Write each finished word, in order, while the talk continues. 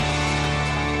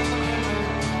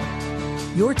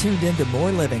You're tuned in to More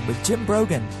Living with Jim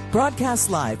Brogan, broadcast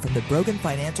live from the Brogan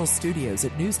Financial Studios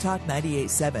at News Talk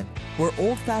 98.7, where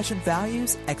old-fashioned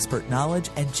values, expert knowledge,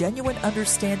 and genuine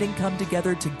understanding come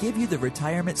together to give you the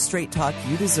retirement straight talk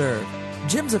you deserve.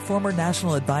 Jim's a former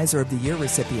National Advisor of the Year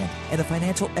recipient and a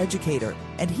financial educator,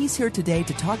 and he's here today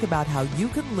to talk about how you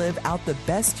can live out the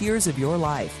best years of your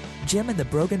life. Jim and the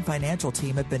Brogan Financial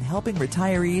team have been helping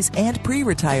retirees and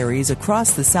pre-retirees across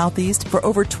the Southeast for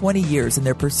over 20 years in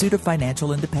their pursuit of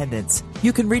financial independence.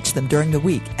 You can reach them during the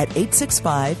week at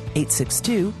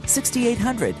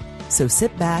 865-862-6800. So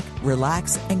sit back,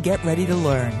 relax, and get ready to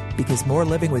learn, because More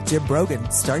Living with Jim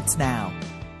Brogan starts now.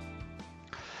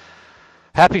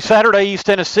 Happy Saturday, East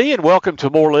Tennessee, and welcome to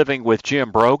More Living with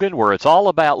Jim Brogan, where it's all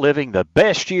about living the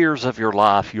best years of your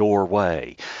life your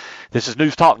way. This is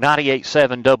News Talk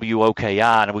 98.7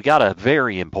 WOKI, and we got a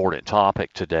very important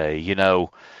topic today. You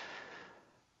know,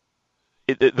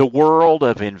 the world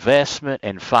of investment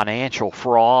and financial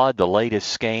fraud, the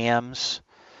latest scams.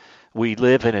 We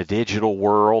live in a digital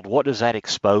world. What does that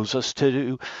expose us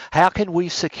to? How can we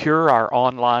secure our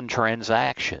online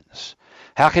transactions?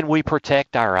 How can we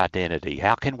protect our identity?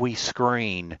 How can we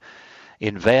screen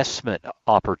investment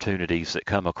opportunities that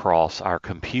come across our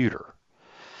computer?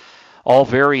 All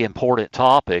very important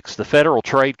topics. The Federal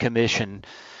Trade Commission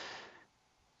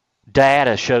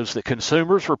data shows that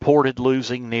consumers reported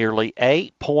losing nearly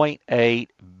 $8.8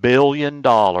 billion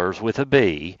with a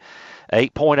B,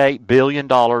 $8.8 billion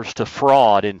to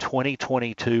fraud in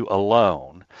 2022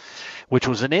 alone, which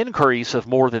was an increase of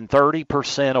more than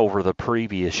 30% over the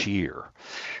previous year.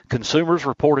 Consumers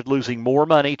reported losing more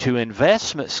money to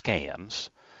investment scams,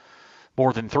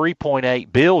 more than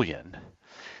 $3.8 billion,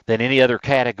 than any other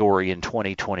category in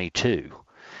 2022.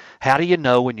 How do you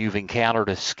know when you've encountered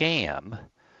a scam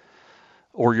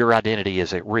or your identity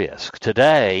is at risk?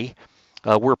 Today,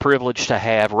 we're privileged to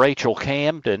have Rachel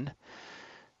Camden.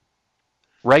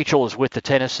 Rachel is with the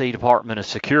Tennessee Department of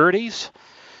Securities.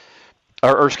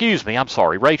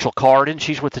 Rachel Carden.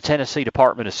 She's with the Tennessee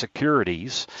Department of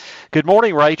Securities. Good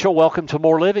morning, Rachel. Welcome to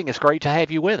More Living. It's great to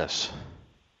have you with us.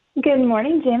 Good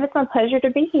morning, Jim. It's my pleasure to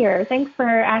be here. Thanks for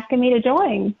asking me to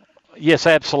join. Yes,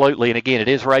 absolutely. And again, it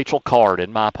is Rachel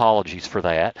Carden. My apologies for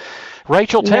that.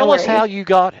 Rachel, tell us how you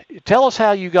got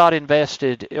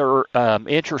invested or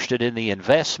interested in the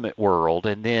investment world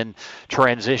and then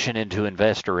transition into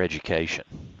investor education.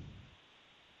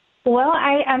 Well,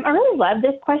 I really love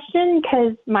this question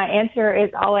because my answer is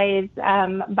always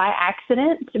by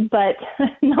accident, but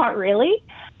not really.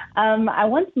 I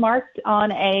once marked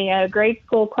on a grade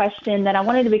school question that I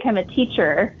wanted to become a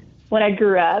teacher when I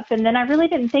grew up, and then I really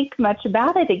didn't think much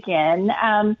about it again.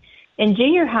 In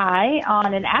junior high,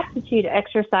 on an aptitude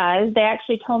exercise, they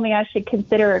actually told me I should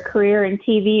consider a career in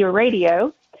TV or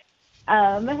radio.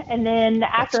 And then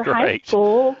after high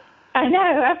school,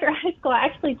 after high school, I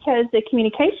actually chose the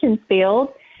communications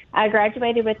field. I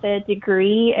graduated with a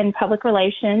degree in public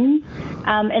relations,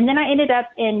 and then I ended up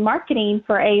in marketing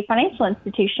for a financial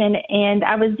institution, and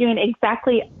I was doing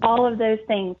exactly all of those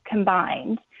things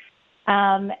combined.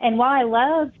 And while I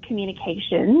love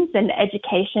communications and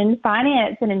education,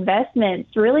 finance and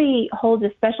investments really holds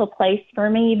a special place for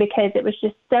me because it was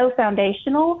just so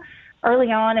foundational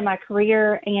early on in my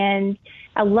career, and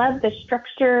I love the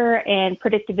structure and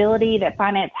predictability that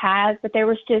finance has, but there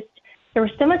was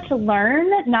so much to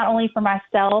learn, not only for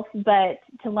myself, but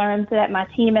to learn so that my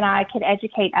team and I could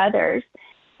educate others.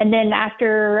 And then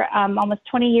after almost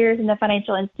 20 years in the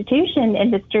financial institution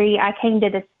industry, I came to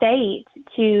the state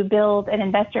to build an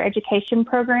investor education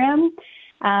program.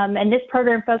 And this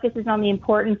program focuses on the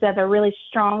importance of a really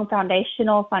strong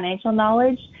foundational financial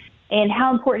knowledge and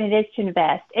how important it is to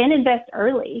invest and invest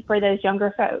early for those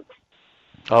younger folks.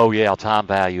 Oh, yeah, time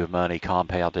value of money,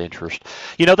 compound interest.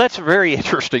 You know, that's a very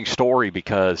interesting story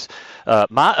because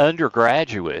my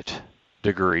undergraduate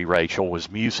degree, Rachel, was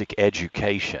music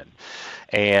education.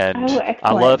 And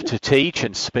I love to teach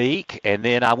and speak. And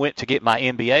then I went to get my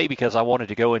MBA because I wanted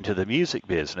to go into the music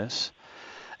business.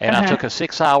 And I took a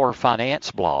 6-hour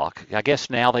finance block. I guess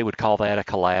now they would call that a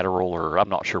collateral, or I'm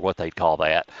not sure what they'd call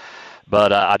that.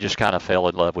 But I just kind of fell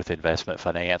in love with investment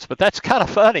finance. But that's kind of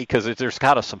funny because there's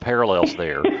kind of some parallels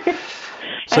there.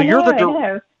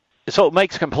 So So it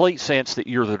makes complete sense that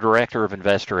you're the director of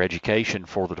investor education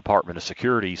for the Department of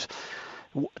Securities.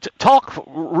 Talk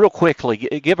real quickly,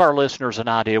 give our listeners an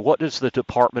idea, what does the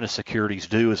Department of Securities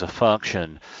do as a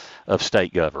function of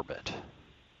state government?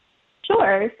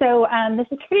 Sure. So the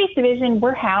Securities Division,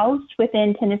 we're housed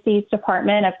within Tennessee's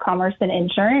Department of Commerce and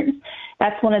Insurance.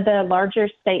 That's one of the larger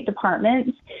state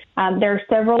departments. There are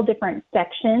several different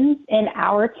sections in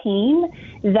our team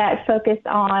that focus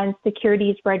on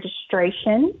securities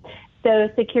registration. So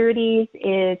securities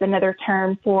is another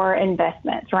term for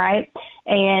investments, right?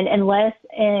 And unless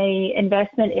a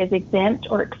investment is exempt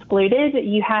or excluded,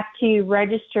 you have to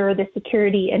register the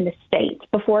security in the state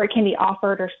before it can be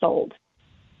offered or sold.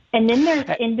 And then there's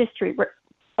industry.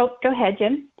 Oh, go ahead,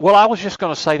 Jim. Well, I was just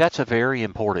going to say that's a very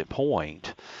important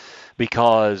point,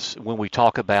 because when we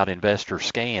talk about investor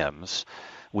scams,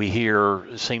 we hear,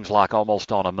 it seems like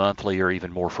almost on a monthly or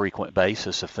even more frequent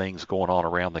basis, of things going on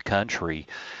around the country,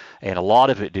 and a lot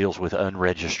of it deals with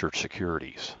unregistered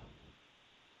securities.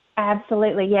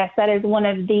 Absolutely, yes. That is one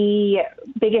of the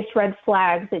biggest red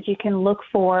flags that you can look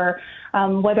for,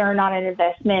 whether or not an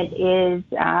investment is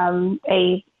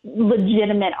a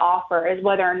legitimate offer, is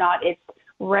whether or not it's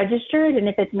registered, and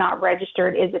if it's not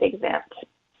registered, is it exempt?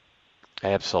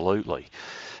 Absolutely.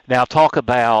 Now, talk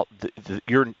about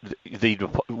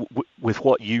with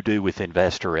what you do with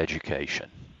investor education.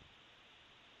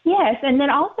 Yes, and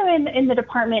then also in the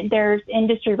department, there's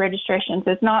industry registration.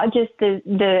 So it's not just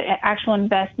the actual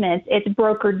investments. It's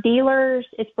broker-dealers,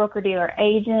 it's broker-dealer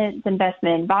agents,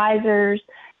 investment advisor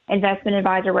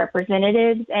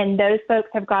representatives, and those folks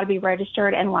have got to be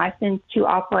registered and licensed to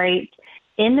operate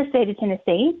in the state of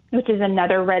Tennessee, which is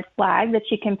another red flag that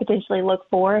you can potentially look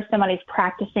for if somebody's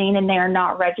practicing and they are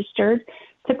not registered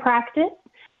to practice.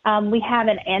 We have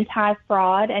an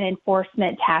anti-fraud and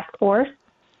enforcement task force.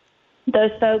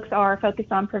 Those folks are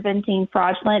focused on preventing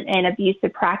fraudulent and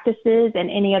abusive practices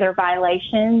and any other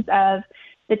violations of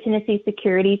the Tennessee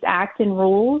Securities Act and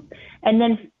rules. And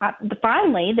then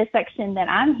finally, the section that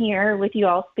I'm here with you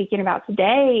all speaking about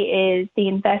today is the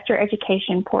investor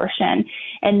education portion.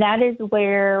 And that is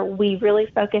where we really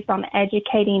focus on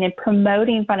educating and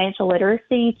promoting financial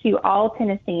literacy to all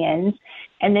Tennesseans.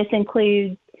 And this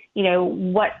includes,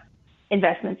 what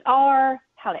investments are,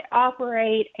 how they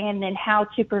operate, and then how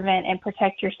to prevent and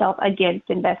protect yourself against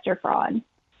investor fraud.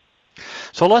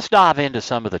 So let's dive into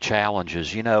some of the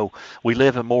challenges. We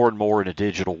live more and more in a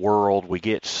digital world. We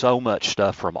get so much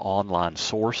stuff from online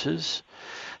sources.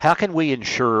 How can we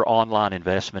ensure online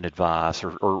investment advice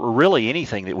or really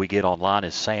anything that we get online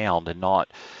is sound and not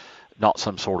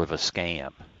some sort of a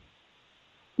scam?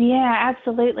 Yeah,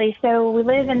 absolutely. So we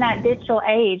live in that digital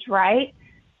age, right?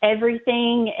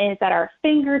 Everything is at our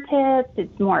fingertips.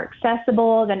 It's more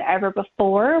accessible than ever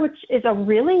before, which is a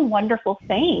really wonderful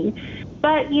thing.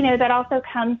 But, that also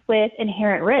comes with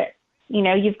inherent risk.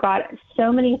 You've got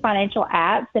so many financial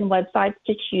apps and websites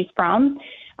to choose from.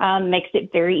 Makes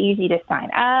it very easy to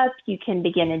sign up. You can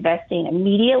begin investing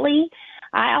immediately.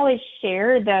 I always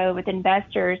share, though, with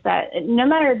investors that no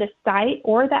matter the site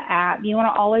or the app, you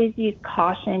want to always use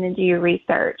caution and do your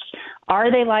research.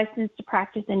 Are they licensed to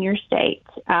practice in your state?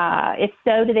 If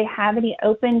so, do they have any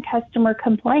open customer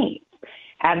complaints?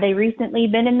 Have they recently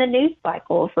been in the news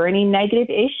cycle for any negative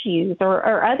issues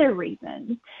or other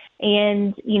reasons?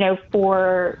 And,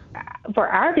 for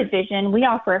our division, we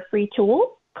offer a free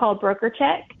tool called Broker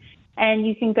Check. And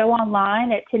you can go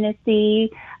online at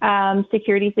Tennessee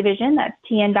Securities Division, that's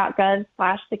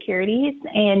tn.gov/securities,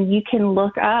 and you can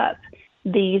look up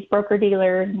these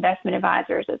broker-dealers, investment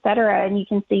advisors, et cetera, and you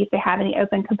can see if they have any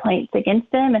open complaints against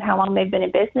them and how long they've been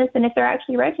in business and if they're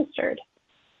actually registered.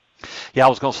 Yeah, I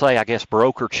was going to say, I guess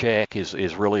Broker Check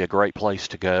is really a great place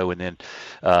to go. And then,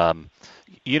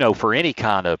 for any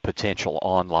kind of potential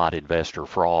online investor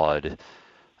fraud,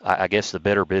 I guess the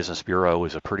Better Business Bureau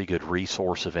is a pretty good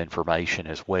resource of information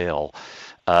as well.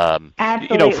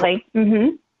 Absolutely.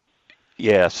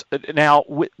 Yes. Now,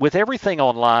 with everything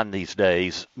online these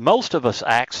days, most of us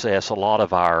access a lot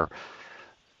of our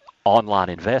online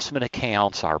investment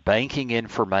accounts, our banking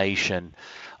information.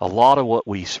 A lot of what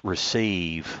we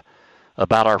receive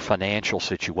about our financial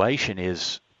situation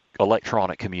is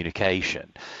electronic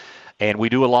communication. And we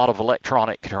do a lot of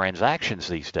electronic transactions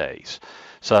these days.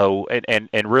 So, and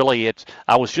really,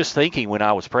 I was just thinking when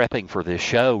I was prepping for this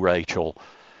show, Rachel,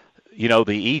 the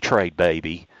E-Trade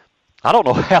baby, I don't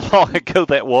know how long ago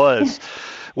that was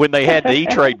when they had the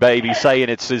E-Trade baby saying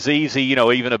it's as easy,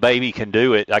 even a baby can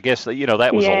do it. I guess,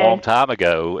 that was a long time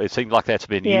ago. It seems like that's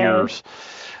been years.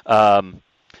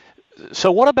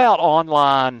 So what about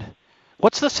online?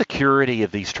 What's the security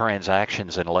of these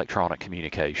transactions in electronic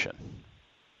communication?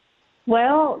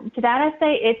 Well, to that I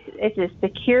say it's as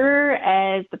secure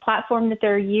as the platform that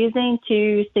they're using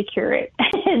to secure it,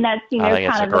 and that's I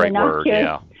think kind a of great enough word.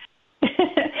 Yeah.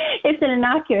 it's an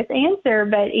innocuous answer,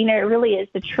 but, it really is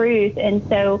the truth. And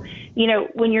so,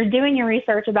 when you're doing your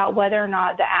research about whether or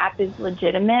not the app is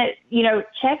legitimate,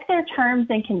 check their terms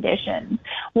and conditions.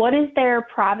 What is their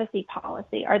privacy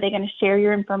policy? Are they going to share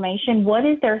your information? What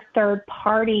is their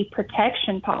third-party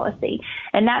protection policy?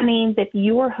 And that means if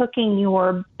you're hooking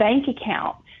your bank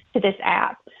account to this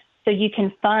app, so you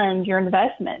can fund your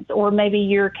investments, or maybe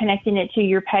you're connecting it to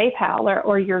your PayPal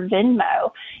or your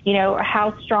Venmo.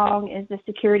 How strong is the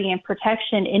security and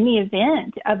protection in the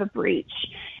event of a breach?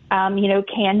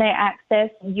 Can they access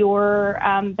your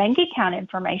bank account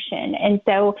information? And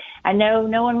so I know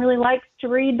no one really likes to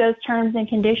read those terms and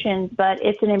conditions, but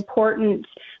it's an important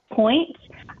point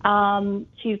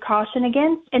to caution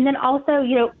against. And then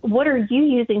also, what are you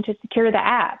using to secure the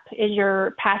app? Is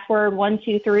your password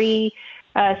 123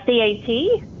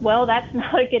 CAT? Well, that's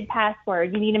not a good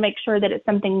password. You need to make sure that it's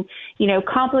something,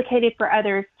 complicated for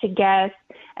others to guess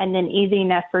and then easy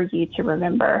enough for you to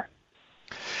remember.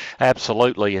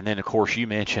 Absolutely. And then, of course, you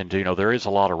mentioned, there is a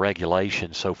lot of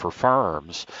regulation. So for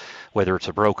firms, whether it's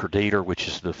a broker-dealer, which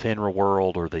is the FINRA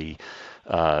world, or the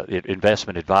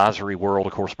investment advisory world,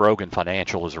 of course, Brogan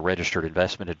Financial is a registered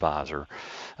investment advisor,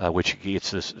 which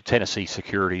gets this Tennessee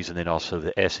Securities and then also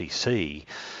the SEC.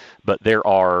 But there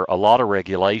are a lot of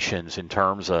regulations in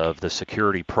terms of the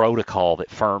security protocol that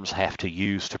firms have to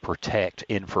use to protect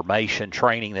information,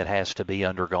 training that has to be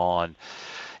undergone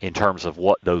in terms of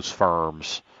what those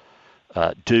firms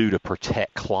do to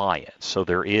protect clients. So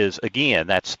there is, again,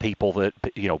 that's people that,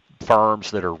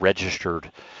 firms that are registered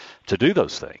to do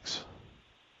those things.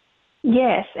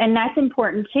 Yes, and that's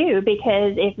important too,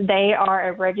 because if they are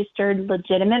a registered,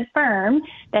 legitimate firm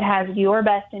that has your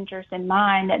best interest in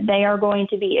mind, that they are going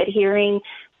to be adhering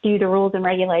to the rules and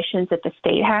regulations that the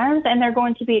state has, and they're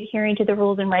going to be adhering to the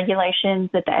rules and regulations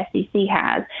that the SEC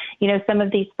has. Some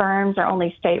of these firms are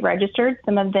only state registered.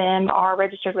 Some of them are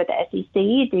registered with the SEC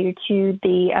due to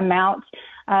the amount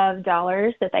of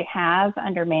dollars that they have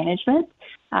under management.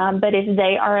 But if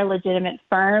they are a legitimate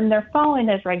firm, they're following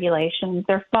those regulations,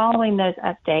 they're following those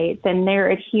updates, and they're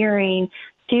adhering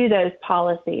to those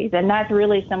policies. And that's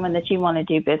really someone that you want to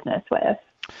do business with.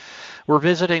 We're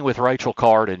visiting with Rachel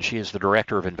Carden. She is the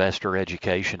Director of Investor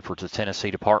Education for the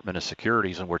Tennessee Department of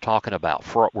Securities, and we're talking about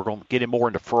fraud. We're going to get more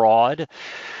into fraud,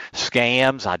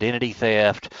 scams, identity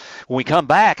theft. When we come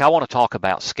back, I want to talk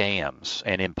about scams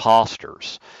and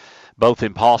imposters, both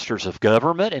imposters of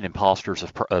government and imposters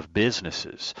of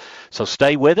businesses. So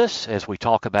stay with us as we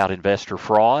talk about investor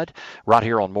fraud right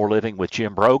here on More Living with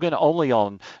Jim Brogan, only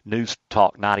on News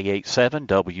Talk 98.7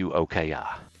 WOKI.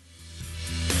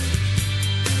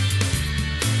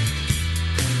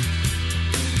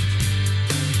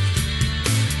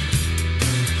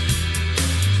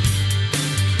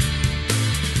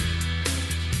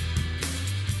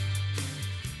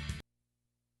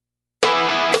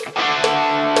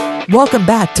 Welcome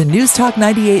back to News Talk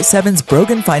 98.7's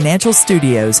Brogan Financial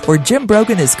Studios, where Jim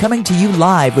Brogan is coming to you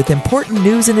live with important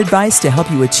news and advice to help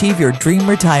you achieve your dream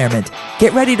retirement.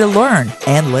 Get ready to learn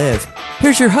and live.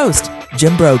 Here's your host,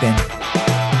 Jim Brogan.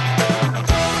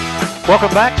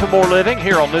 Welcome back to More Living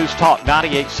here on News Talk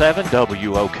 98.7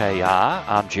 WOKI.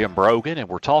 I'm Jim Brogan, and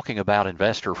we're talking about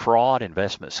investor fraud,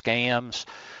 investment scams.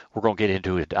 We're going to get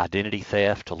into identity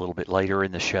theft a little bit later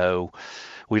in the show.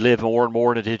 We live more and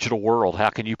more in a digital world. How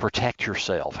can you protect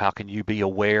yourself? How can you be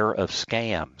aware of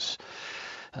scams?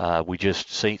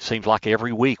 Seems like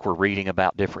every week we're reading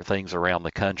about different things around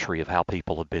the country of how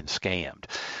people have been scammed.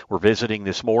 We're visiting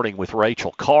this morning with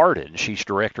Rachel Carden. She's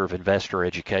Director of Investor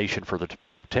Education for the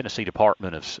Tennessee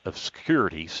Department of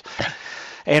Securities.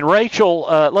 And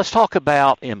Rachel, let's talk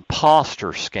about imposter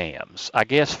scams. I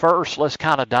guess first let's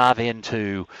kind of dive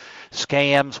into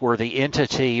scams where the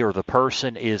entity or the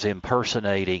person is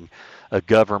impersonating a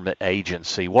government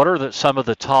agency. What are some of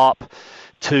the top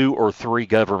 2 or 3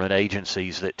 government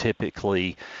agencies that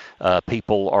typically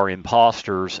people are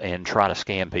imposters and try to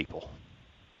scam people?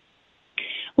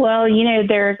 Well,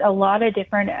 there's a lot of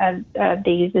different of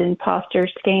these imposter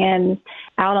scams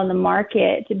out on the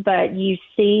market, but you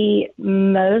see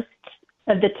most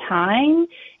of the time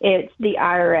it's the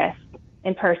IRS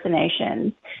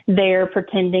impersonations. They're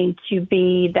pretending to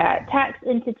be that tax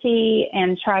entity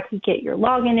and try to get your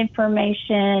login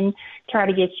information, try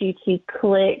to get you to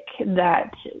click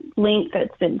that link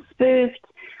that's been spoofed.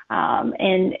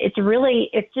 And it's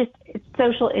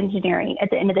social engineering at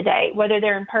the end of the day, whether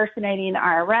they're impersonating the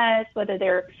IRS, whether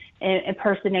they're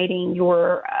impersonating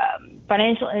your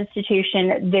financial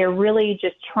institution, they're really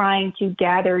just trying to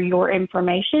gather your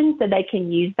information so they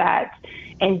can use that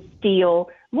and steal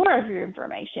more of your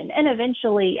information and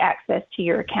eventually access to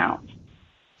your account.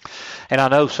 And I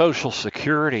know Social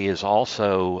Security is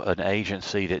also an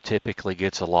agency that typically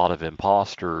gets a lot of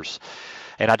imposters.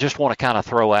 And I just want to kind of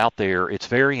throw out there, it's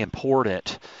very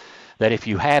important that if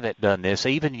you haven't done this,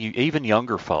 even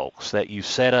younger folks, that you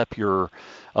set up your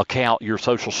account, your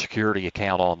Social Security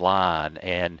account online,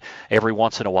 and every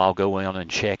once in a while go in and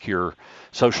check your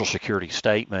Social Security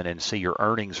statement and see your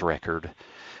earnings record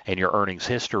and your earnings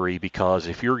history, because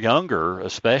if you're younger,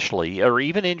 especially, or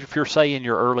even if you're, say, in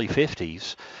your early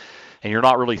 50s, and you're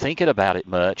not really thinking about it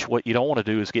much, what you don't want to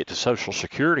do is get to Social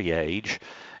Security age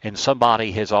and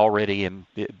somebody has already, an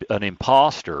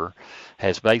imposter,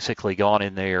 has basically gone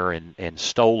in there and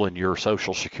stolen your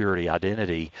Social Security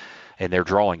identity, and they're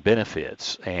drawing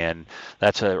benefits. And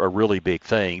that's a really big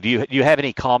thing. Do you have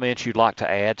any comments you'd like to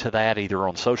add to that, either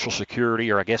on Social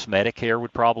Security, or I guess Medicare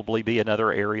would probably be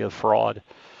another area of fraud?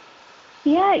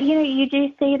 Yeah, you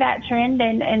do see that trend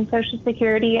in Social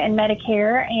Security and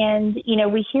Medicare. And,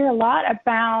 we hear a lot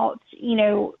about,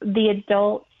 the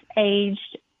adults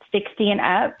aged 60 and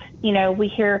up. We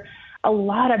hear a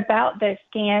lot about those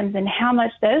scams and how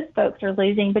much those folks are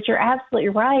losing. But you're absolutely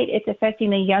right. It's affecting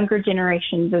the younger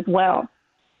generations as well.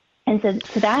 And so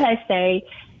to that, I say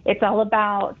it's all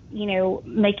about,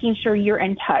 making sure you're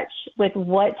in touch with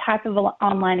what type of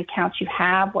online accounts you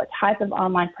have, what type of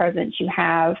online presence you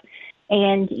have,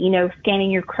 and,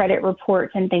 scanning your credit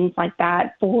reports and things like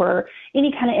that for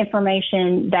any kind of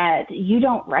information that you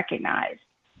don't recognize.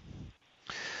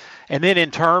 And then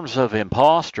in terms of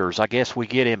imposters, I guess we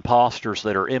get imposters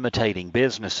that are imitating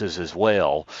businesses as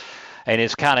well. And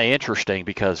it's kind of interesting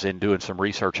because in doing some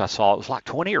research, I saw it was like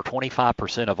 20 or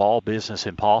 25% of all business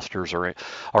imposters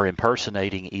are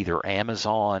impersonating either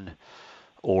Amazon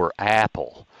or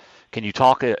Apple. Can you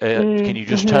talk? Can you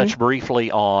just touch briefly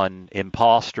on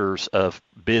imposters of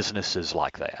businesses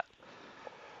like that?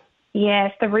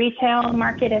 Yes, the retail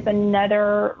market is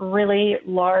another really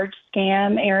large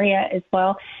scam area as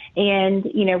well. And,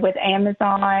 with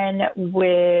Amazon,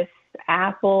 with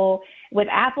Apple,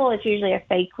 it's usually a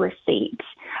fake receipt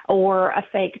or a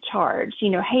fake charge.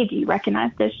 Hey, do you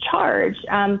recognize this charge?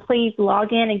 Please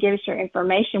log in and give us your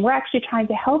information. We're actually trying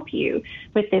to help you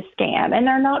with this scam. And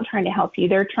they're not trying to help you.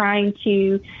 They're trying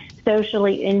to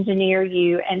socially engineer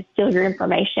you and steal your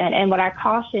information. And what I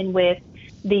caution with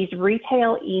these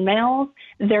retail emails,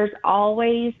 there's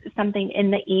always something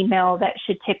in the email that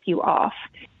should tip you off.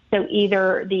 So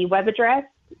either the web address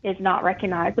is not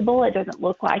recognizable. It doesn't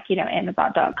look like,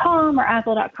 Amazon.com or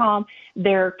Apple.com.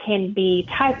 There can be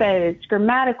typos,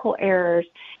 grammatical errors.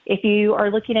 If you are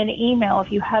looking at an email,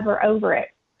 if you hover over it,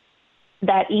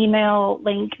 that email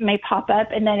link may pop up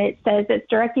and then it says it's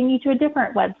directing you to a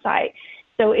different website.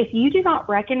 So if you do not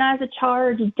recognize a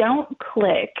charge, don't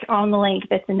click on the link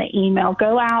that's in the email.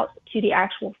 Go out to the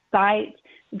actual site,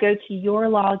 go to your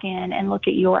login and look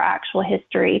at your actual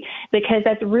history, because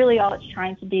that's really all it's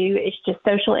trying to do is just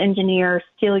social engineer,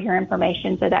 steal your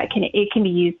information so that it can be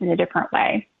used in a different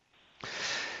way.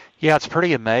 Yeah, it's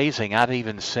pretty amazing. I've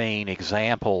even seen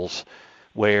examples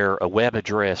where a web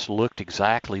address looked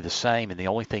exactly the same and the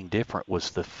only thing different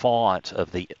was the font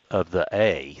of the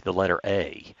A, the letter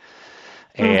A.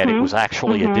 And it was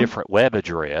actually a different web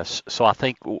address. So I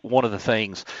think one of the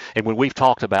things, and when we've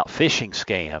talked about phishing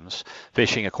scams,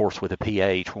 phishing, of course, with a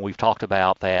PH, when we've talked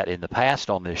about that in the past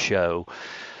on this show,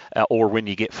 or when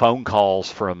you get phone calls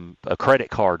from a credit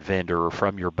card vendor or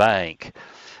from your bank,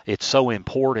 it's so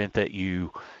important that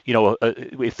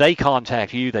if they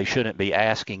contact you, they shouldn't be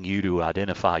asking you to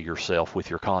identify yourself with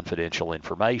your confidential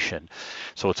information.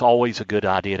 So it's always a good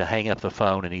idea to hang up the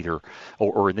phone and either,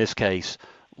 or in this case,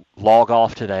 log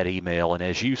off to that email, and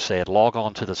as you said, log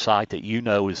on to the site that you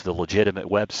know is the legitimate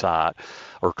website,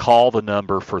 or call the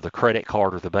number for the credit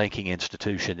card or the banking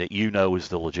institution that you know is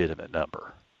the legitimate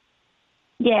number.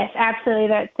 Yes, absolutely.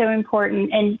 That's so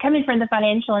important. And coming from the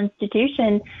financial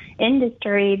institution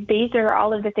industry, these are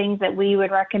all of the things that we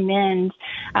would recommend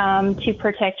to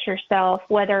protect yourself,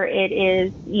 whether it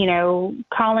is,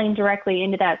 calling directly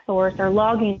into that source or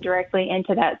logging directly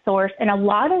into that source. And a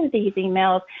lot of these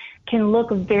emails can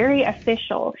look very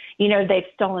official. They've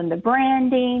stolen the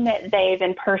branding, they've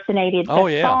impersonated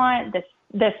the font,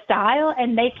 the style,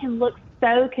 and they can look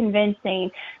so convincing.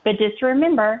 But just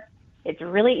remember, it's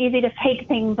really easy to fake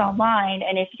things online,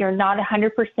 and if you're not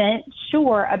 100%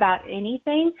 sure about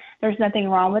anything, there's nothing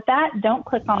wrong with that. Don't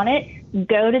click on it.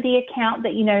 Go to the account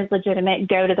that you know is legitimate.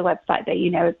 Go to the website that you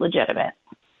know is legitimate.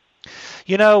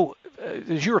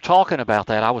 As you were talking about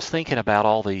that, I was thinking about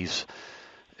all these,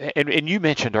 and you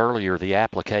mentioned earlier the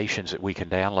applications that we can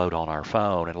download on our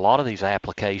phone, and a lot of these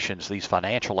applications, these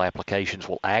financial applications,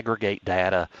 will aggregate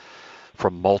data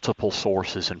from multiple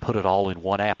sources and put it all in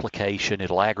one application.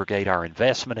 It'll aggregate our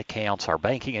investment accounts, our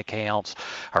banking accounts,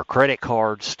 our credit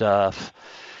card stuff.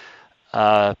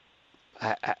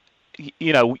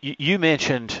 You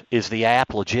mentioned, is the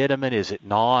app legitimate? Is it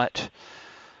not?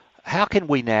 How can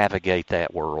we navigate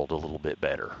that world a little bit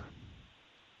better?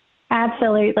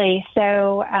 Absolutely.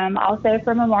 So also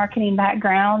from a marketing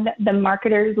background, the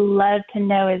marketers love to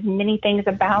know as many things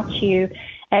about you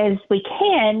as we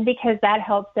can, because that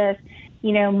helps us,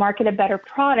 market a better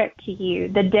product to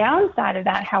you. The downside of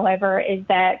that, however, is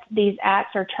that these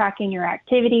apps are tracking your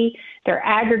activity. They're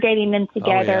aggregating them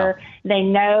together. Oh, yeah. They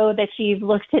know that you've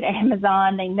looked at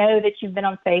Amazon. They know that you've been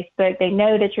on Facebook. They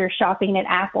know that you're shopping at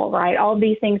Apple, right? All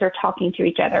these things are talking to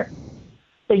each other.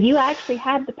 So you actually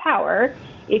have the power,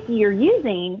 if you're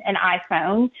using an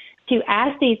iPhone, to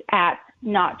ask these apps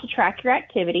not to track your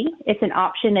activity. It's an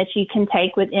option that you can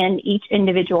take within each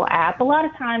individual app. A lot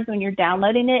of times when you're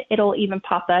downloading it, it'll even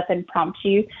pop up and prompt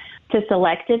you to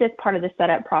select it as part of the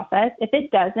setup process. If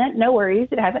it doesn't, no worries,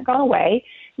 it hasn't gone away.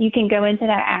 You can go into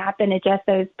that app and adjust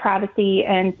those privacy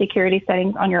and security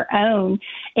settings on your own.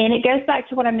 And it goes back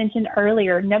to what I mentioned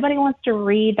earlier. Nobody wants to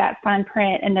read that fine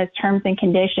print and those terms and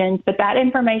conditions, but that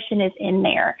information is in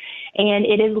there. And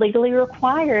it is legally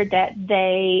required that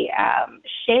they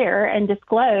share and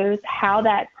disclose how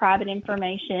that private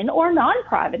information, or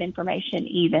non-private information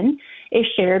even, is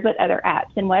shared with other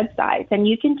apps and websites. And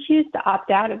you can choose to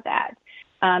opt out of that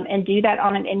and do that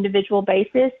on an individual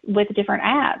basis with different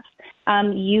apps.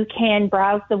 You can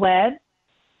browse the web.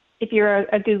 If you're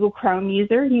a Google Chrome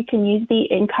user, you can use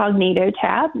the incognito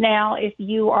tab. Now, if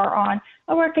you are on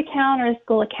a work account or a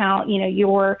school account,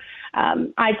 your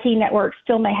IT network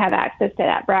still may have access to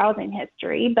that browsing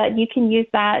history, but you can use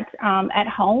that at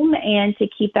home and to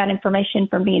keep that information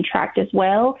from being tracked as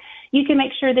well. You can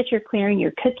make sure that you're clearing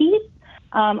your cookies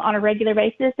on a regular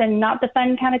basis, and not the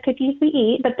fun kind of cookies we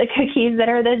eat, but the cookies that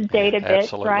are those data bits,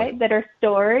 Absolutely. right, that are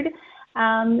stored.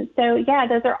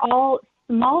 Those are all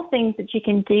small things that you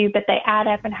can do, but they add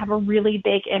up and have a really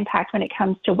big impact when it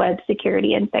comes to web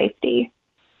security and safety.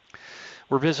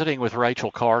 We're visiting with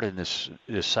Rachel Carden this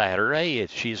Saturday.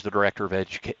 She's the Director of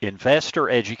Investor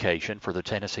Education for the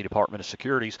Tennessee Department of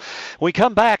Securities. When we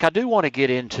come back, I do want to get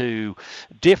into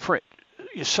different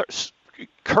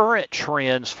current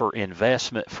trends for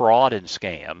investment fraud and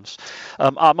scams.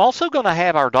 I'm also going to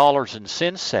have our dollars and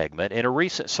cents segment. In a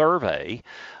recent survey,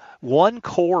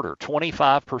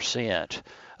 25%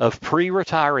 of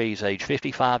pre-retirees age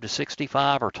 55 to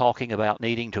 65 are talking about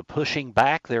needing to pushing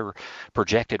back their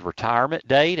projected retirement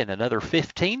date, and another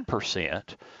 15%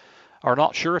 are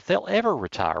not sure if they'll ever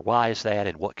retire. Why is that,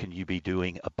 and what can you be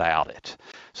doing about it?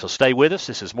 So stay with us.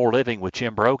 This is More Living with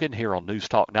Jim Brogan here on News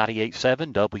Talk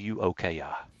 98.7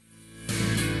 WOKI.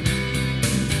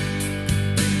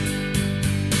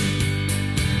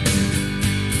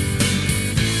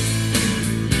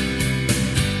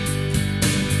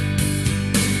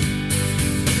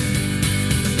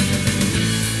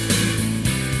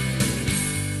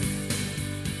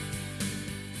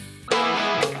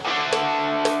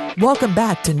 Welcome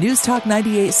back to News Talk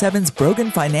 98.7's Brogan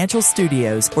Financial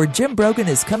Studios, where Jim Brogan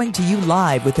is coming to you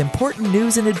live with important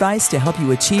news and advice to help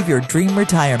you achieve your dream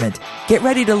retirement. Get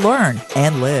ready to learn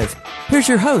and live. Here's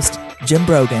your host, Jim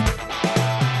Brogan.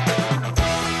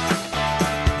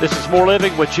 This is More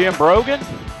Living with Jim Brogan,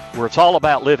 where it's all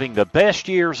about living the best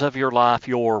years of your life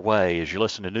your way, as you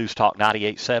listen to News Talk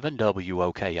 98.7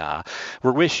 WOKI.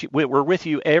 We're with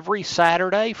you every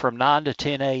Saturday from 9 to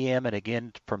 10 a.m. and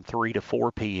again from 3 to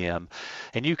 4 p.m.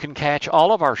 And you can catch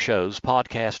all of our shows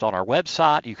podcast on our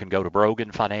website. You can go to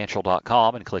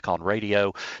broganfinancial.com and click on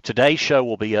radio. Today's show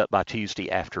will be up by Tuesday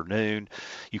afternoon.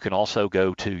 You can also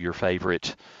go to your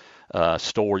favorite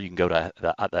store. You can go to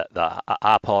the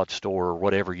iPod store or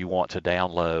whatever you want to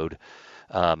download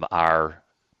our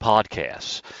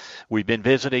podcasts. We've been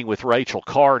visiting with Rachel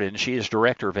Carden. She is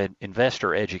Director of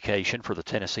Investor Education for the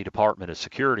Tennessee Department of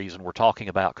Securities, and we're talking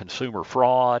about consumer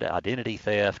fraud, identity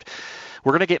theft.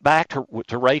 We're going to get back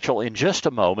to Rachel in just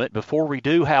a moment. Before we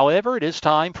do, however, it is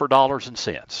time for Dollars and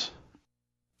Cents.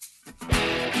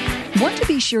 Want to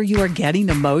be sure you are getting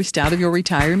the most out of your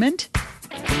retirement?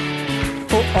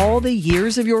 For all the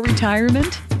years of your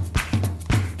retirement?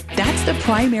 That's the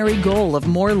primary goal of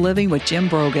More Living with Jim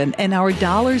Brogan and our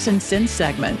Dollars and Cents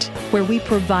segment, where we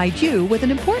provide you with an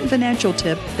important financial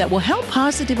tip that will help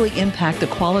positively impact the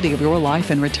quality of your life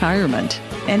in retirement.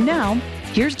 And now,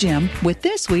 here's Jim with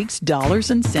this week's Dollars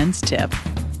and Cents tip.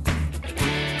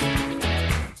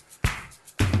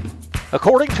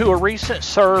 According to a recent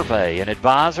survey, an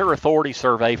advisor authority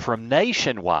survey from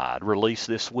Nationwide released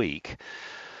this week,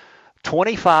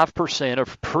 25%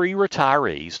 of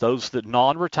pre-retirees, those that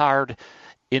non-retired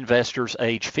investors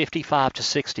age 55 to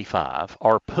 65,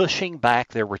 are pushing back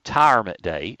their retirement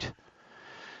date,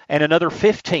 and another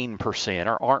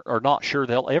 15% are not sure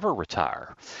they'll ever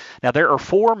retire. Now, there are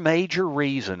four major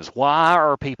reasons why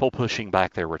are people pushing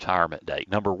back their retirement date.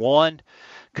 Number one,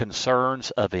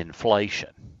 concerns of inflation.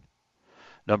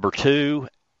 Number two,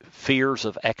 fears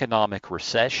of economic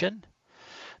recession.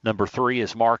 Number three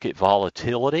is market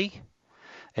volatility.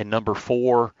 And number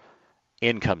four,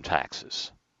 income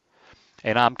taxes.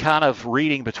 And I'm kind of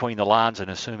reading between the lines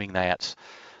and assuming that's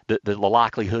the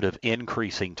likelihood of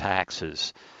increasing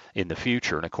taxes in the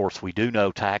future. And of course, we do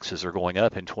know taxes are going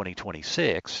up in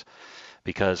 2026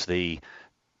 because the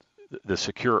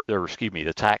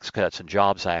Tax Cuts and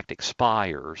Jobs Act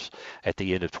expires at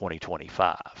the end of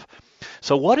 2025.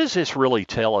 So what does this really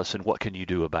tell us, and what can you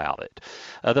do about it?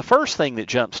 The first thing that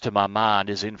jumps to my mind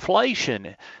is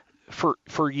inflation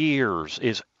for years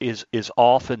is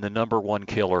often the number one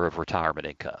killer of retirement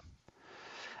income.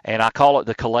 And I call it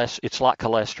it's like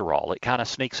cholesterol. It kind of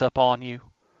sneaks up on you.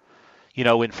 You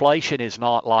know, inflation is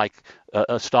not like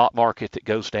a stock market that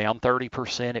goes down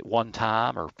 30% at one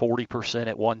time or 40%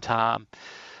 at one time.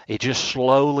 It just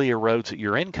slowly erodes at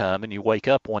your income, and you wake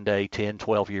up one day 10,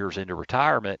 12 years into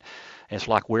retirement, and it's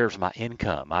like, where's my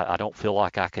income? I don't feel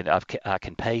like I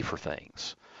can pay for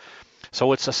things.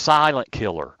 So it's a silent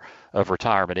killer of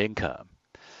retirement income.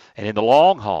 And in the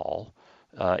long haul,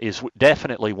 is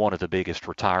definitely one of the biggest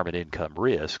retirement income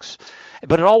risks,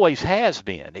 but it always has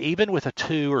been, even with a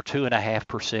 2 or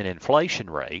 2.5% inflation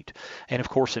rate. And of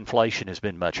course, inflation has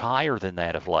been much higher than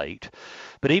that of late.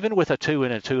 But even with a 2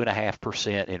 and a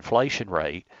 2.5% inflation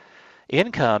rate,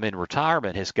 income in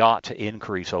retirement has got to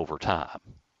increase over time.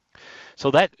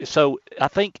 So I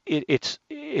think it's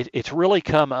really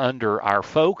come under our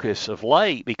focus of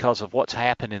late because of what's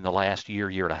happened in the last year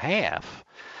and a half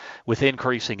with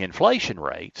increasing inflation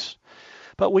rates.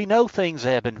 But we know things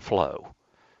ebb and flow.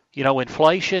 You know,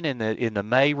 inflation in the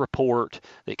May report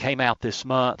that came out this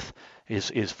month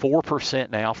is 4%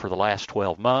 now for the last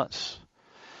 12 months.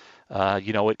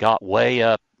 You know, it got way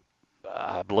up.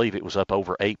 I believe it was up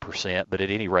over 8%, but at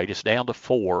any rate, it's down to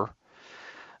 4%.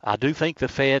 I do think the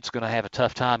Fed's going to have a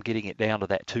tough time getting it down to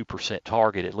that 2%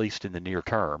 target, at least in the near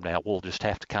term. Now, we'll just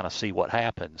have to kind of see what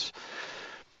happens.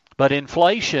 But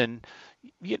inflation,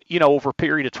 you know, over a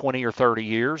period of 20 or 30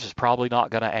 years is probably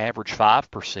not going to average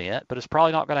 5%, but it's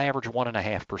probably not going to average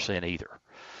 1.5% either.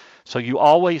 So you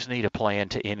always need a plan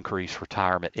to increase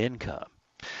retirement income.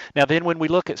 Now, then when we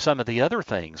look at some of the other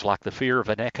things, like the fear of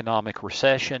an economic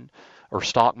recession or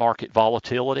stock market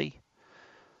volatility,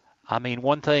 I mean,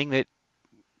 one thing that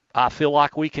I feel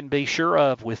like we can be sure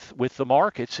of with the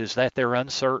markets is that they're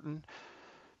uncertain,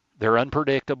 they're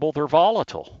unpredictable, they're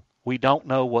volatile. We don't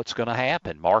know what's going to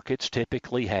happen. Markets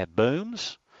typically have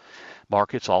booms.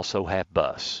 Markets also have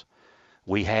busts.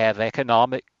 We have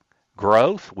economic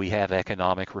growth. We have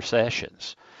economic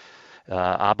recessions.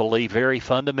 I believe very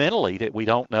fundamentally that we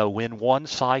don't know when one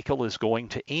cycle is going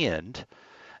to end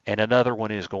and another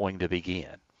one is going to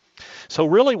begin. So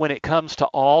really, when it comes to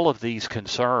all of these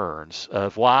concerns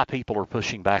of why people are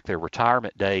pushing back their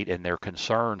retirement date and their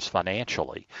concerns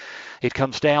financially, it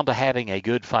comes down to having a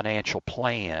good financial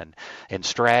plan and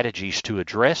strategies to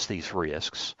address these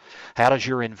risks. How does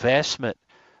your investment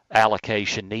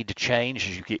allocation need to change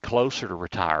as you get closer to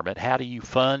retirement? How do you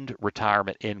fund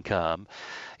retirement income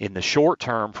in the short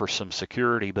term for some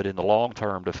security, but in the long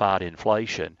term to fight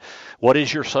inflation? What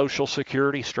is your Social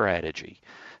Security strategy?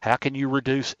 How can you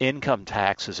reduce income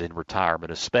taxes in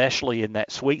retirement, especially in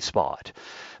that sweet spot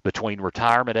between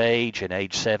retirement age and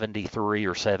age 73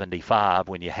 or 75,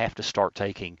 when you have to start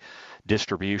taking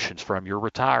distributions from your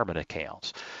retirement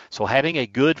accounts? So having a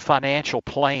good financial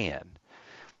plan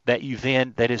that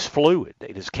is fluid,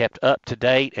 that is kept up to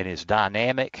date and is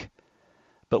dynamic,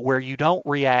 but where you don't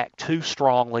react too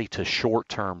strongly to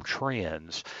short-term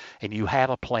trends, and you have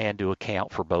a plan to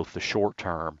account for both the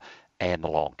short-term and the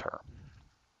long-term.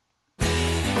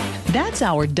 That's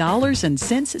our Dollars and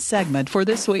Cents segment for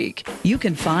this week. You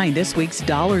can find this week's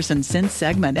Dollars and Cents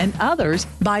segment and others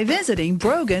by visiting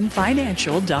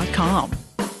BroganFinancial.com.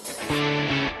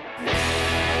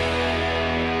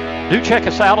 Do check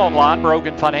us out online,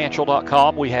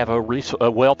 BroganFinancial.com. We have a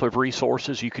wealth of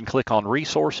resources. You can click on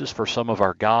resources for some of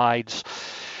our guides.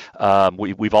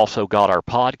 We've also got our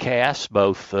podcasts,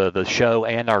 both the show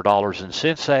and our Dollars and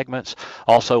Cents segments.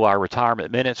 Also our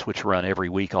Retirement Minutes, which run every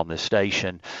week on this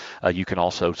station. You can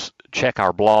also check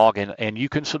our blog, and you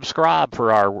can subscribe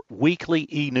for our weekly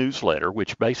e-newsletter,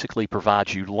 which basically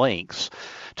provides you links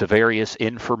to various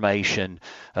information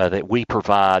that we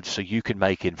provide so you can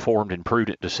make informed and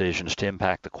prudent decisions to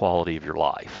impact the quality of your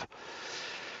life.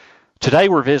 Today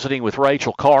we're visiting with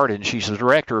Rachel Carden. She's the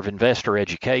Director of Investor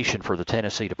Education for the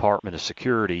Tennessee Department of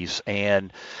Securities.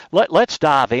 And let's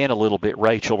dive in a little bit,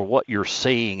 Rachel, to what you're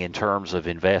seeing in terms of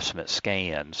investment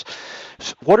scams.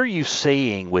 What are you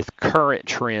seeing with current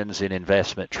trends in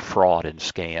investment fraud and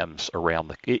scams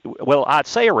around I'd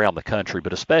say around the country,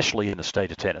 but especially in the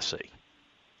state of Tennessee?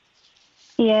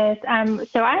 Yes.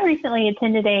 So I recently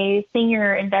attended a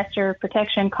senior investor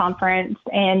protection conference,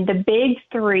 and the big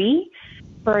three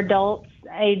for adults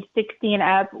age 60 and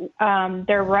up,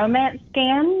 they're romance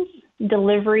scams,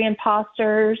 delivery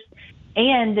imposters,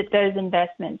 and those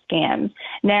investment scams.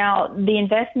 Now, the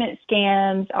investment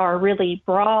scams are really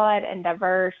broad and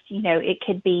diverse. You know, it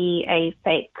could be a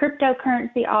fake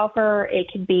cryptocurrency offer. It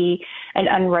could be an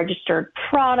unregistered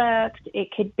product.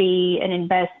 It could be an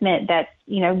investment that's,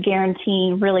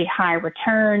 guaranteeing really high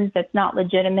returns that's not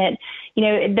legitimate.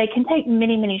 They can take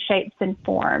many, many shapes and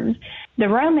forms. The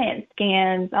romance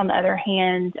scams, on the other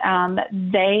hand,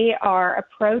 they are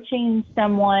approaching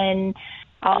someone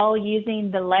all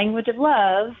using the language of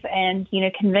love and,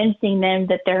 convincing them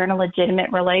that they're in a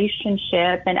legitimate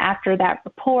relationship. And after that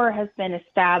rapport has been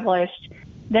established,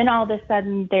 then all of a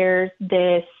sudden there's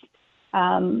this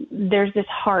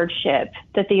hardship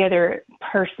that the other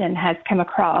person has come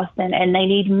across and they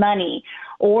need money,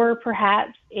 or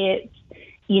perhaps it's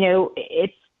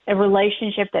a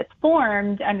relationship that's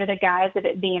formed under the guise of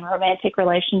it being a romantic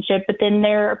relationship, but then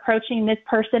they're approaching this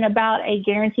person about a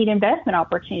guaranteed investment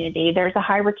opportunity. There's a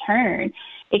high return.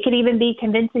 It could even be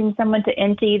convincing someone to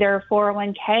empty their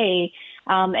 401k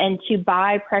and to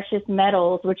buy precious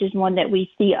metals, which is one that we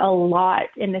see a lot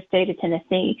in the state of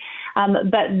Tennessee.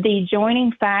 But the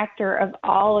joining factor of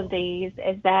all of these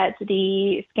is that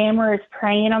the scammer is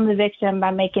preying on the victim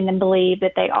by making them believe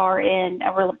that they are in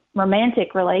a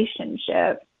romantic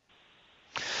relationship.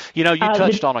 You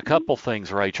touched on a couple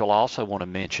things, Rachel. I also want to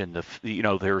mention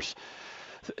there's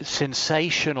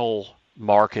sensational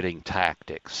marketing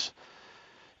tactics.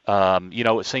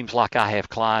 It seems like I have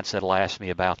clients that'll ask me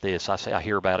about this. I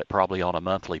hear about it probably on a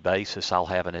monthly basis. I'll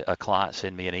have a client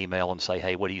send me an email and say,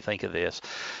 hey, what do you think of this?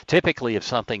 Typically, if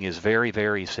something is very,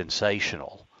 very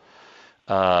sensational,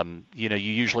 you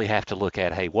usually have to look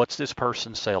at, hey, what's this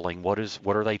person selling? What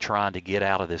are they trying to get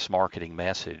out of this marketing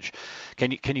message?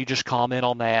 Can you just comment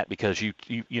on that, because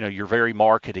you're very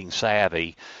marketing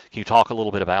savvy? Can you talk a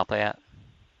little bit about that?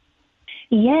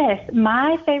 Yes,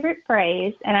 my favorite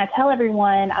phrase, and I tell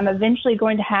everyone I'm eventually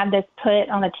going to have this put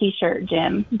on a T-shirt,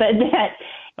 Jim, but that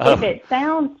if it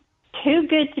sounds too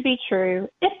good to be true,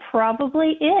 it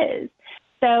probably is.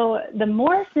 So the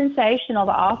more sensational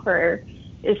the offer,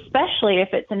 especially if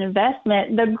it's an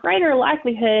investment, the greater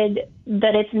likelihood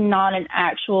that it's not an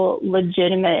actual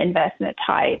legitimate investment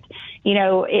type.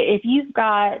 If you've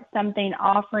got something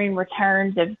offering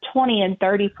returns of 20 and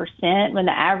 30% when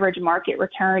the average market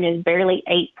return is barely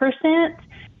 8%,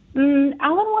 I would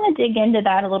want to dig into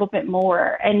that a little bit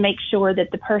more and make sure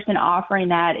that the person offering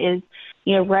that is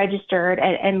registered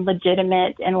and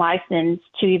legitimate and licensed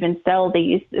to even sell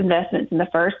these investments in the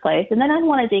first place. And then I'd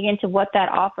want to dig into what that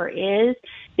offer is,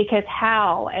 because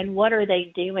how and what are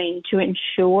they doing to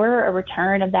ensure a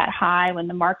return of that high when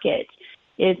the market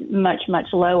is much, much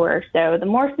lower. So the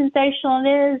more sensational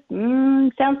it is,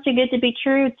 sounds too good to be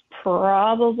true. It's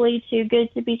probably too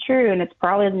good to be true, and it's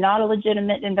probably not a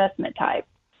legitimate investment type.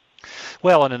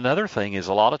 Well, and another thing is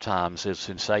a lot of times is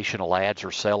sensational ads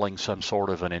are selling some sort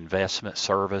of an investment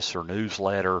service or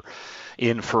newsletter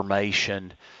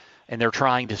information, and they're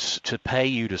trying to pay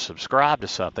you to subscribe to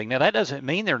something. Now, that doesn't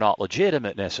mean they're not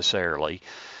legitimate necessarily,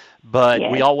 but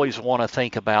yes, we always want to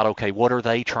think about, okay, what are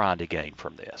they trying to gain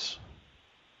from this?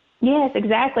 Yes,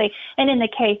 exactly. And in the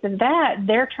case of that,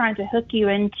 they're trying to hook you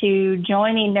into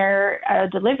joining their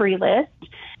delivery list,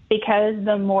 because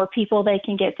the more people they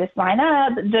can get to sign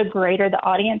up, the greater the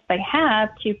audience they have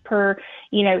to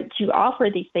offer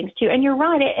these things to. And you're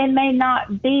right, it may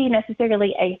not be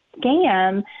necessarily a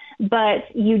scam,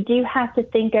 but you do have to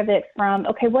think of it from,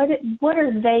 okay, what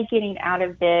are they getting out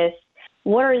of this?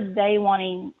 What are they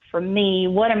wanting from me?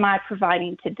 What am I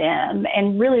providing to them?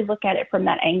 And really look at it from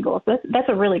that angle. So that's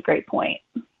a really great point.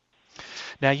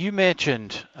 Now, you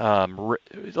mentioned,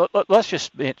 let's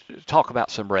just talk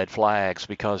about some red flags,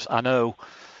 because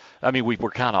we're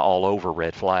kind of all over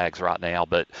red flags right now,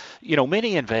 but,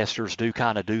 many investors do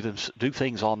kind of do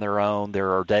things on their own.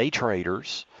 There are day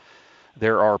traders.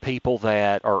 There are people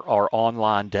that are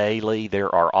online daily.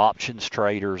 There are options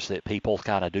traders that people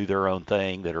kind of do their own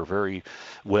thing that are very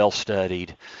well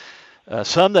studied.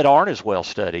 some that aren't as well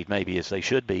studied maybe as they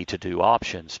should be to do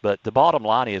options. But the bottom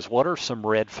line is, what are some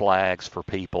red flags for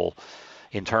people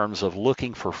in terms of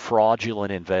looking for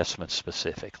fraudulent investments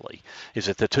specifically? Is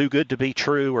it the too good to be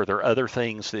true, or are there other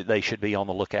things that they should be on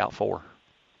the lookout for?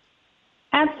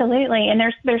 Absolutely. And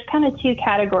there's kind of two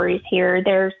categories here.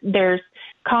 There's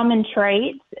common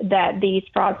traits that these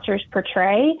fraudsters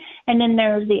portray, and then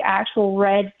there's the actual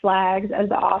red flags of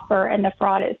the offer and the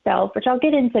fraud itself, which I'll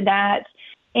get into that.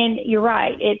 And you're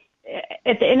right. It's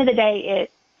at the end of the day, if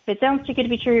it sounds too good to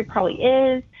be true, it probably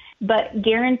is. But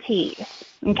guarantees,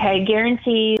 okay,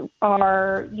 guarantees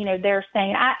are, they're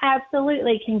saying, I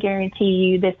absolutely can guarantee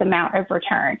you this amount of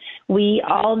return. We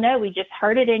all know, we just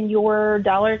heard it in your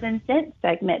dollars and cents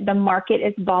segment. The market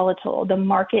is volatile. The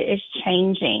market is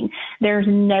changing. There's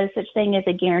no such thing as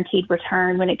a guaranteed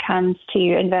return when it comes to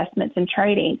investments and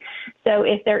trading. So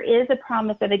if there is a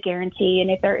promise of a guarantee, and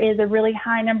if there is a really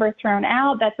high number thrown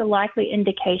out, that's a likely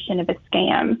indication of a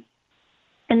scam.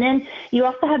 And then you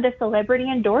also have the celebrity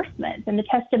endorsements and the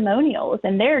testimonials,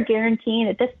 and they're guaranteeing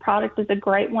that this product is a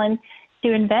great one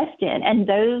to invest in. And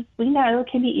those, we know,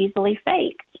 can be easily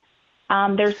faked.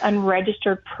 There's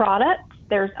unregistered products.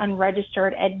 There's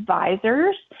unregistered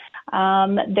advisors.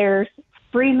 There's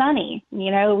free money.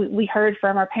 We heard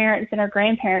from our parents and our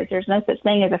grandparents, there's no such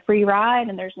thing as a free ride,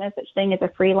 and there's no such thing as a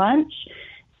free lunch.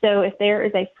 So if there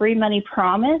is a free money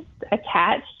promise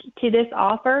attached to this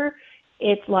offer,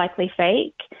 it's likely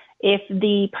fake. If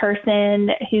the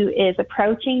person who is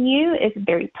approaching you is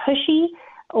very pushy,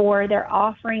 or they're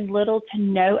offering little to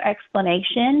no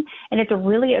explanation, and it's a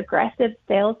really aggressive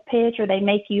sales pitch, or they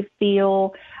make you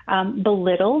feel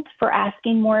belittled for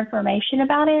asking more information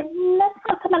about it, that's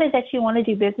not somebody that you want to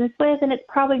do business with, and it's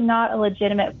probably not a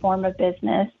legitimate form of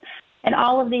business. And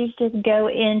all of these just go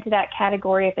into that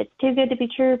category. If it's too good to be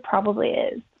true, it probably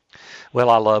is. Well,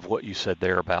 I love what you said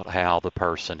there about how the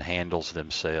person handles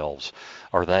themselves.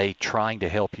 Are they trying to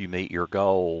help you meet your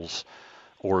goals,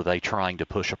 or are they trying to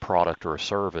push a product or a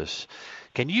service?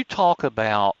 Can you talk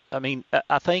about,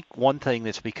 I think one thing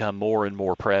that's become more and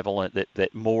more prevalent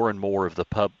that more and more of the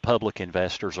public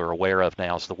investors are aware of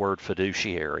now is the word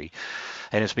fiduciary.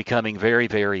 And it's becoming very,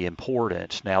 very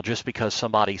important. Now, just because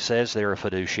somebody says they're a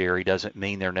fiduciary doesn't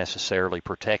mean they're necessarily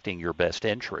protecting your best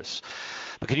interests.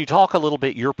 But can you talk a little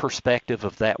bit your perspective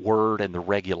of that word and the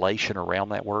regulation around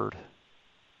that word?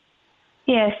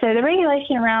 Yeah, so the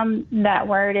regulation around that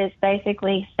word is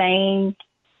basically saying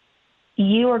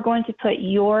you are going to put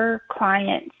your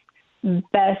client's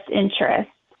best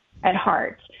interests at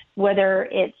heart, whether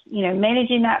it's,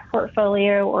 managing that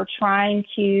portfolio or trying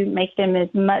to make them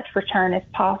as much return as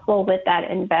possible with that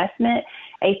investment.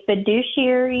 A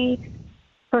fiduciary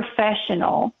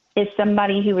professional is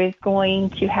somebody who is going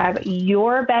to have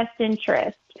your best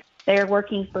interest. They are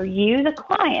working for you, the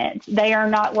client. They are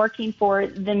not working for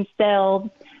themselves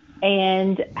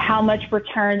and how much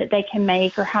return that they can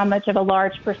make or how much of a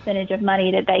large percentage of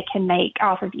money that they can make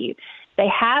off of you. They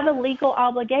have a legal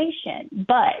obligation,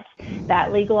 but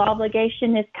that legal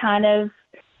obligation is kind of,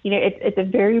 it's a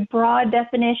very broad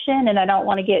definition, and I don't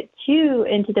want to get too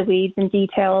into the weeds and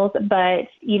details, but,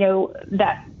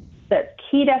 the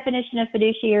key definition of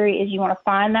fiduciary is you want to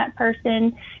find that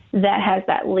person that has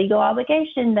that legal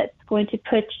obligation that's going to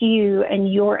put you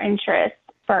and your interests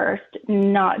first,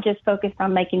 not just focused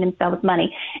on making themselves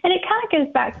money. And it kind of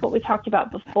goes back to what we talked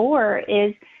about before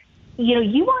is,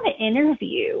 you want to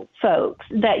interview folks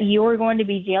that you're going to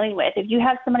be dealing with. If you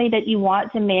have somebody that you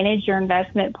want to manage your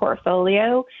investment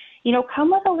portfolio,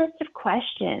 come with a list of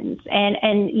questions and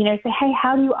say, hey,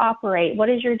 how do you operate? What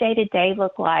does your day-to-day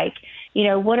look like?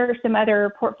 What are some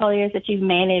other portfolios that you've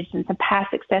managed and some past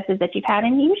successes that you've had?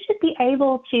 And you should be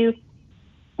able to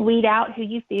weed out who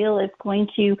you feel is going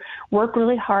to work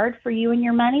really hard for you and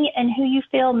your money, and who you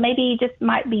feel maybe just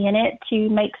might be in it to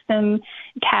make some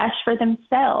cash for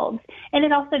themselves. And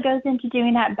it also goes into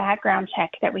doing that background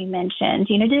check that we mentioned.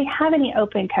 Do they have any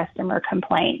open customer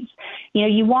complaints?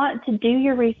 You want to do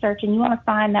your research, and you want to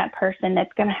find that person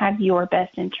that's going to have your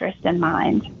best interest in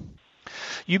mind.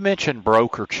 You mentioned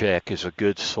BrokerCheck is a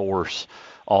good source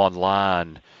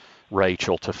online,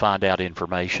 Rachel, to find out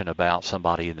information about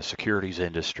somebody in the securities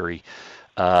industry.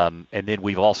 And then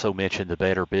we've also mentioned the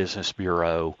Better Business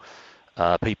Bureau.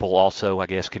 People also, I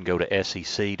guess, can go to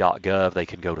sec.gov. They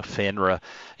can go to FINRA.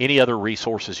 Any other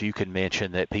resources you can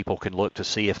mention that people can look to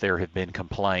see if there have been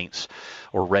complaints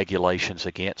or regulations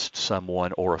against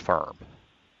someone or a firm?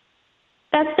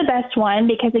 That's the best one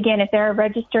because, again, if they're a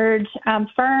registered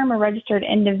firm or registered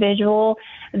individual,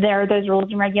 there are those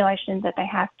rules and regulations that they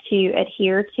have to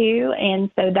adhere to. And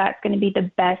so that's going to be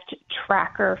the best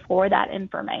tracker for that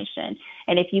information.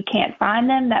 And if you can't find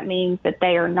them, that means that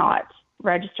they are not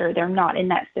registered. They're not in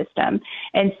that system.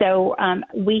 And so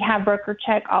we have Broker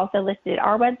Check also listed at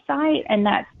our website, and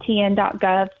that's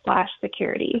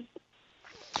tn.gov/securities.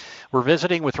 We're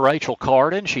visiting with Rachel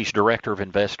Carden. She's Director of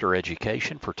Investor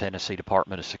Education for Tennessee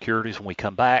Department of Securities. When we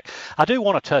come back, I do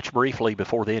want to touch briefly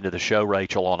before the end of the show,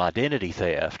 Rachel, on identity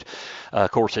theft.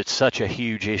 Of course, it's such a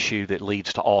huge issue that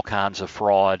leads to all kinds of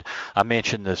fraud. I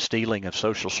mentioned the stealing of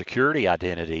Social Security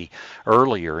identity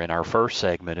earlier in our first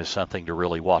segment is something to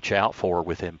really watch out for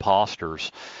with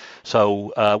imposters.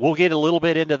 So we'll get a little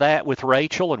bit into that with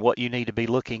Rachel and what you need to be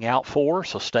looking out for.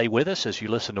 So stay with us as you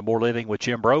listen to More Living with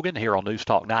Jim Brogan here on News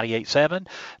Talk 98.7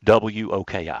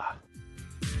 WOKI.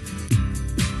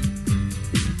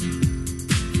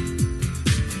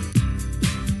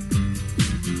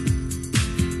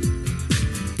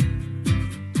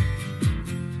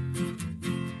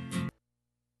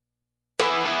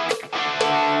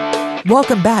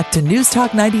 Welcome back to News Talk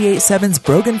 98.7's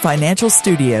Brogan Financial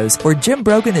Studios, where Jim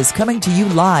Brogan is coming to you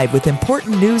live with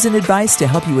important news and advice to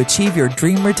help you achieve your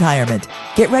dream retirement.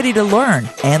 Get ready to learn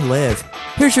and live.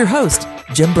 Here's your host,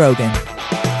 Jim Brogan.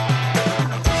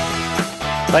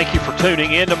 Thank you for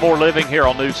tuning in to More Living here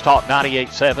on News Talk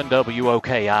 98.7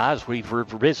 WOKI. We're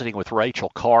visiting with Rachel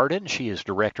Carden. She is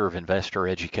Director of Investor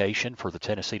Education for the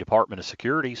Tennessee Department of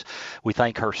Securities. We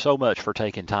thank her so much for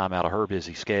taking time out of her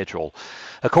busy schedule.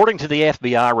 According to the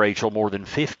FBI, Rachel, more than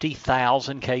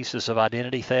 50,000 cases of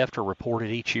identity theft are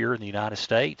reported each year in the United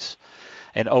States,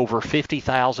 and over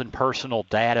 50,000 personal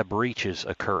data breaches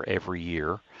occur every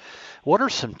year. What are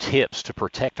some tips to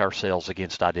protect ourselves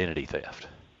against identity theft?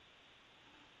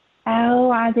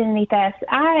 Oh, identity theft.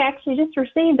 I actually just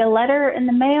received a letter in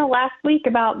the mail last week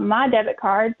about my debit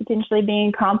card potentially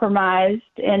being compromised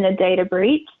in a data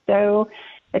breach. So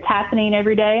it's happening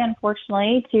every day,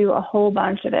 unfortunately, to a whole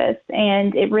bunch of us.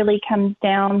 And it really comes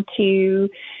down to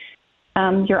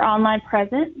your online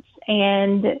presence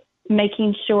and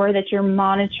making sure that you're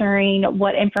monitoring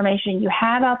what information you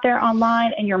have out there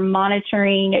online and you're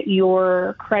monitoring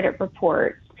your credit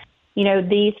reports. You know,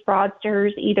 these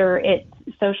fraudsters, either it's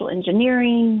social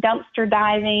engineering, dumpster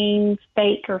diving,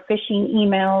 fake or phishing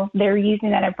emails, they're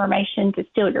using that information to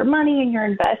steal your money and your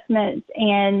investments.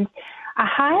 And I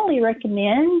highly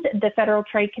recommend the Federal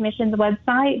Trade Commission's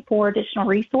website for additional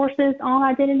resources on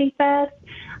identity theft.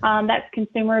 That's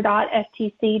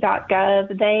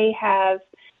consumer.ftc.gov. They have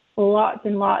lots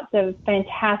and lots of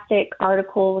fantastic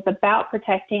articles about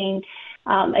protecting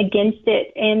against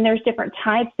it. And there's different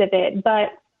types of it.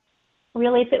 But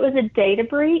really, if it was a data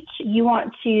breach, you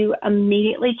want to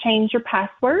immediately change your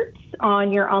passwords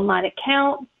on your online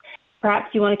accounts.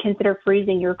 Perhaps you want to consider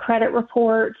freezing your credit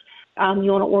report.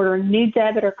 You want to order new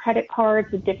debit or credit cards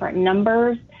with different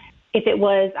numbers. If it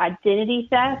was identity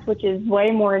theft, which is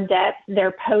way more in depth,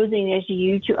 they're posing as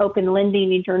you to open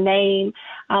lending in your name.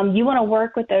 You want to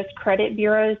work with those credit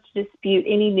bureaus to dispute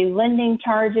any new lending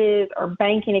charges or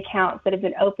banking accounts that have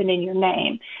been opened in your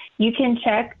name. You can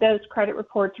check those credit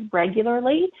reports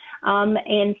regularly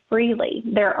and freely.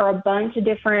 There are a bunch of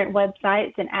different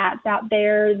websites and apps out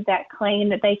there that claim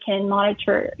that they can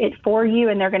monitor it for you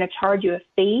and they're going to charge you a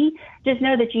fee. Just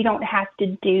know that you don't have to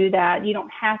do that. You don't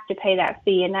have to pay that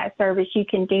fee in that service. You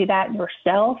can do that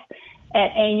yourself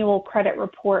at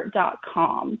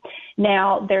annualcreditreport.com.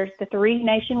 Now, there's the 3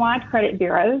 nationwide credit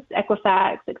bureaus,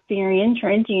 Equifax, Experian,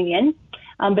 TransUnion.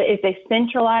 But it's a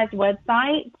centralized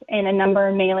website and a number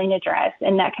and mailing address,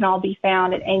 and that can all be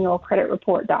found at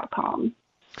annualcreditreport.com.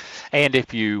 And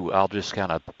if you, I'll just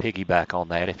kind of piggyback on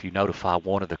that, if you notify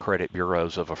one of the credit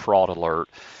bureaus of a fraud alert,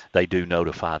 they do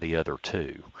notify the other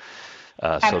 2.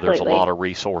 So there's a lot of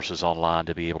resources online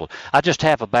to be able to. I just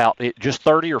have about just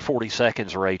 30 or 40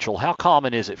 seconds, Rachel. How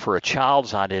common is it for a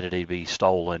child's identity to be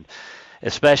stolen,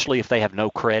 especially if they have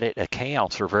no credit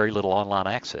accounts or very little online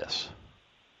access?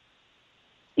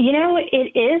 You know,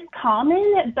 it is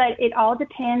common, but it all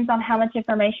depends on how much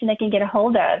information they can get a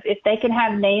hold of. If they can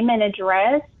have name and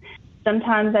address,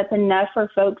 sometimes that's enough for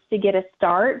folks to get a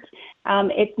start.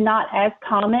 It's not as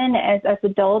common as us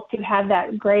adults who have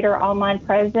that greater online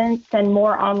presence and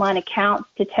more online accounts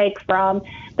to take from,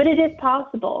 but it is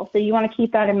possible. So you want to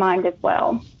keep that in mind as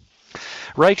well.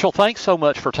 Rachel, thanks so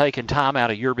much for taking time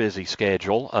out of your busy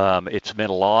schedule. It's meant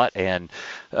a lot, and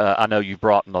I know you've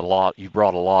brought a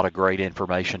lot of great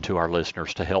information to our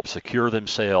listeners to help secure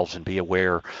themselves and be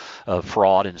aware of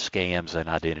fraud and scams and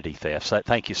identity theft. So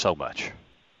thank you so much.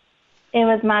 It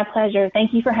was my pleasure.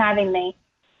 Thank you for having me.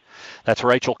 That's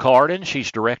Rachel Carden.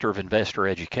 She's Director of Investor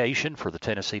Education for the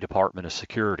Tennessee Department of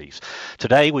Securities.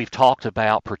 Today we've talked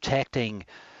about protecting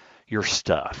your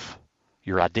stuff,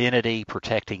 your identity,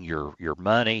 protecting your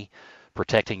money,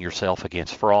 protecting yourself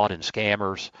against fraud and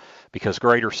scammers, because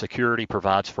greater security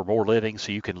provides for more living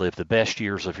so you can live the best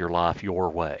years of your life your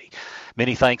way.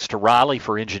 Many thanks to Riley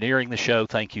for engineering the show.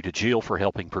 Thank you to Jill for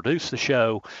helping produce the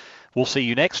show. We'll see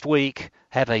you next week.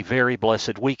 Have a very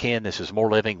blessed weekend. This is More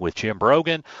Living with Jim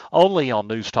Brogan, only on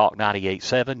News Talk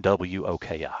 98.7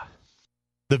 WOKI.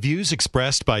 The views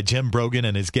expressed by Jim Brogan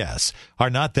and his guests are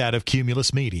not that of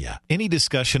Cumulus Media. Any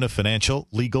discussion of financial,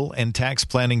 legal, and tax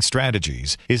planning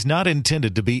strategies is not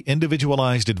intended to be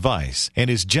individualized advice and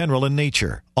is general in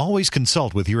nature. Always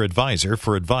consult with your advisor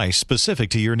for advice specific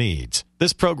to your needs.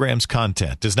 This program's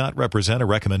content does not represent a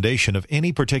recommendation of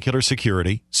any particular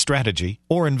security, strategy,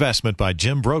 or investment by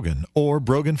Jim Brogan or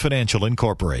Brogan Financial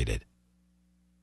Incorporated.